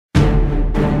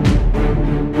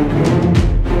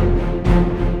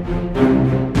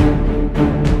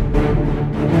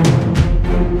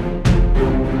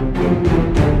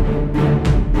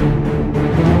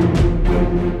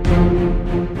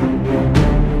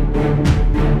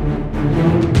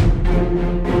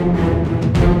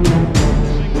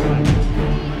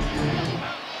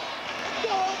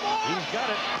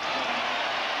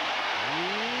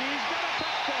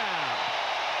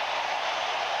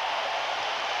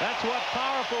That's what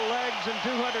powerful legs and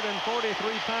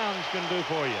 243 pounds can do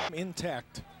for you.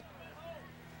 Intact.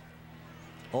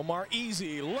 Omar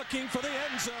easy, looking for the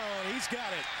end zone. He's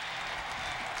got it.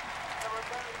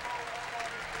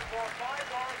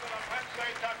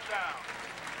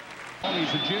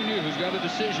 He's a junior who's got a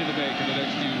decision to make in the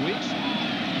next few weeks,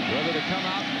 whether to come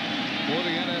out for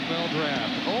the NFL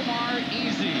draft. Omar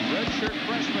Easy, redshirt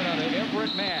freshman out of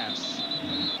Everett, Mass.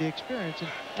 The experience,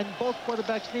 and both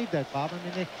quarterbacks need that, Bob.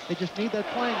 I mean, they just need that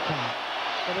playing time.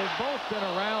 But they've both been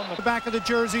around the back of the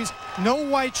jerseys, no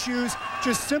white shoes,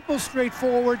 just simple,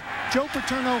 straightforward. Joe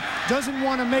Paterno doesn't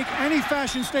want to make any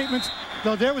fashion statements,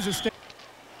 though there was a statement.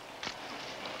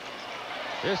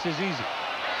 This is easy.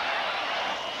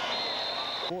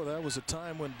 Boy, that was a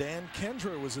time when Dan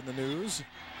Kendra was in the news.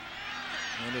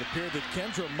 And it appeared that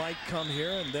Kendra might come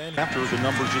here, and then after the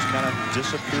numbers just kind of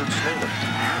disappeared slowly.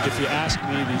 If you ask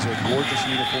me, these are gorgeous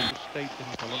uniforms. State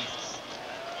in Columbus.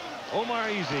 Omar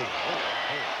Easy.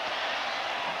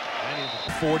 And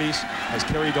the 40s has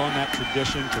carried on that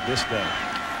tradition to this day.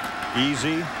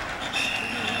 Easy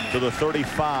to the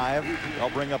 35. I'll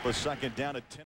bring up a second down at 10.